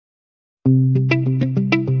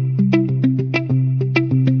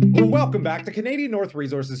Welcome back to Canadian North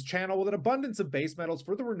Resources channel with an abundance of base metals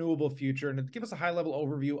for the renewable future. And to give us a high-level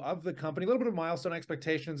overview of the company, a little bit of milestone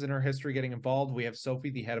expectations in our history getting involved, we have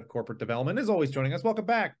Sophie, the head of corporate development, is always joining us. Welcome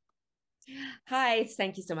back. Hi,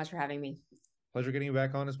 thank you so much for having me. Pleasure getting you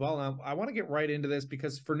back on as well. Now, I want to get right into this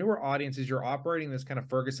because for newer audiences, you're operating this kind of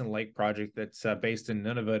Ferguson Lake Project that's based in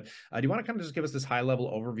Nunavut. Do you want to kind of just give us this high-level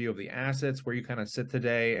overview of the assets, where you kind of sit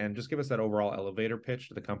today, and just give us that overall elevator pitch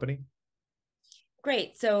to the company?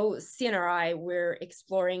 Great. So CNRI, we're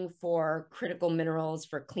exploring for critical minerals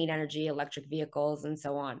for clean energy, electric vehicles, and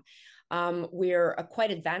so on. We're a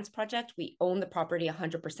quite advanced project. We own the property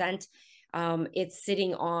 100%. It's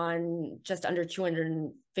sitting on just under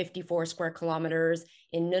 254 square kilometers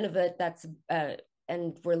in Nunavut.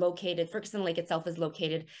 And we're located, Ferguson Lake itself is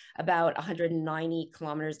located about 190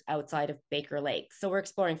 kilometers outside of Baker Lake. So we're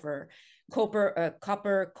exploring for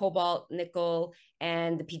copper, cobalt, nickel,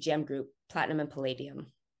 and the PGM group, platinum and palladium.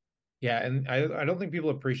 Yeah, and I don't think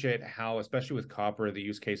people appreciate how, especially with copper, the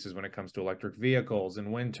use cases when it comes to electric vehicles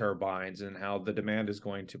and wind turbines, and how the demand is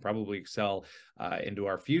going to probably excel into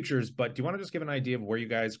our futures. But do you want to just give an idea of where you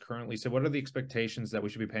guys currently sit? What are the expectations that we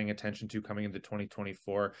should be paying attention to coming into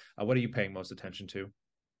 2024? What are you paying most attention to?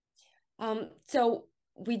 So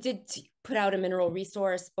we did put out a mineral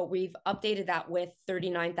resource, but we've updated that with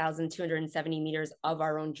 39,270 meters of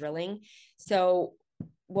our own drilling. So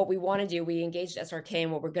what we want to do, we engaged SRK,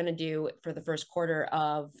 and what we're going to do for the first quarter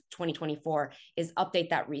of 2024 is update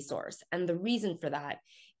that resource. And the reason for that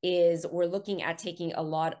is we're looking at taking a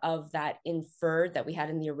lot of that inferred that we had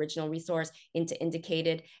in the original resource into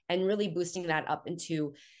indicated and really boosting that up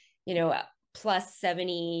into, plus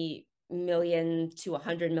 70 million to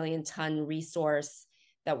 100 million ton resource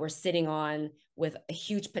that we're sitting on with a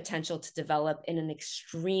huge potential to develop in an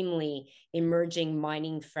extremely emerging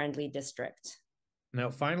mining friendly district. Now,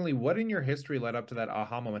 finally, what in your history led up to that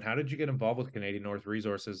aha moment? How did you get involved with Canadian North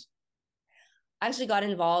Resources? I actually got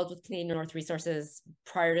involved with Canadian North Resources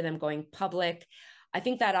prior to them going public. I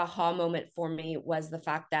think that aha moment for me was the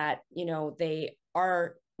fact that, they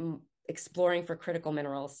are exploring for critical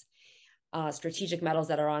minerals, strategic metals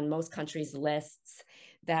that are on most countries' lists,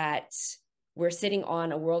 that we're sitting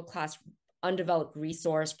on a world-class undeveloped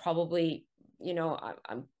resource, probably,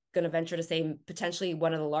 I'm going to venture to say potentially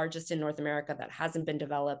one of the largest in North America that hasn't been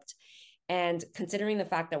developed. And considering the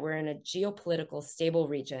fact that we're in a geopolitical stable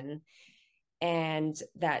region and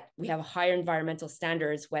that we have higher environmental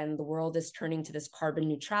standards when the world is turning to this carbon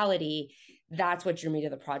neutrality, that's what drew me to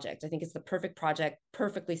the project. I think it's the perfect project,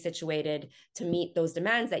 perfectly situated to meet those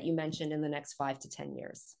demands that you mentioned in the next 5 to 10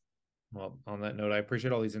 years. Well, on that note, I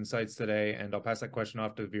appreciate all these insights today, and I'll pass that question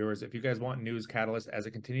off to the viewers. If you guys want news catalyst as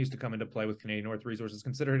it continues to come into play with Canadian North Resources,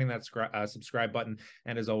 consider hitting that subscribe button.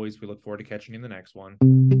 And as always, we look forward to catching you in the next one.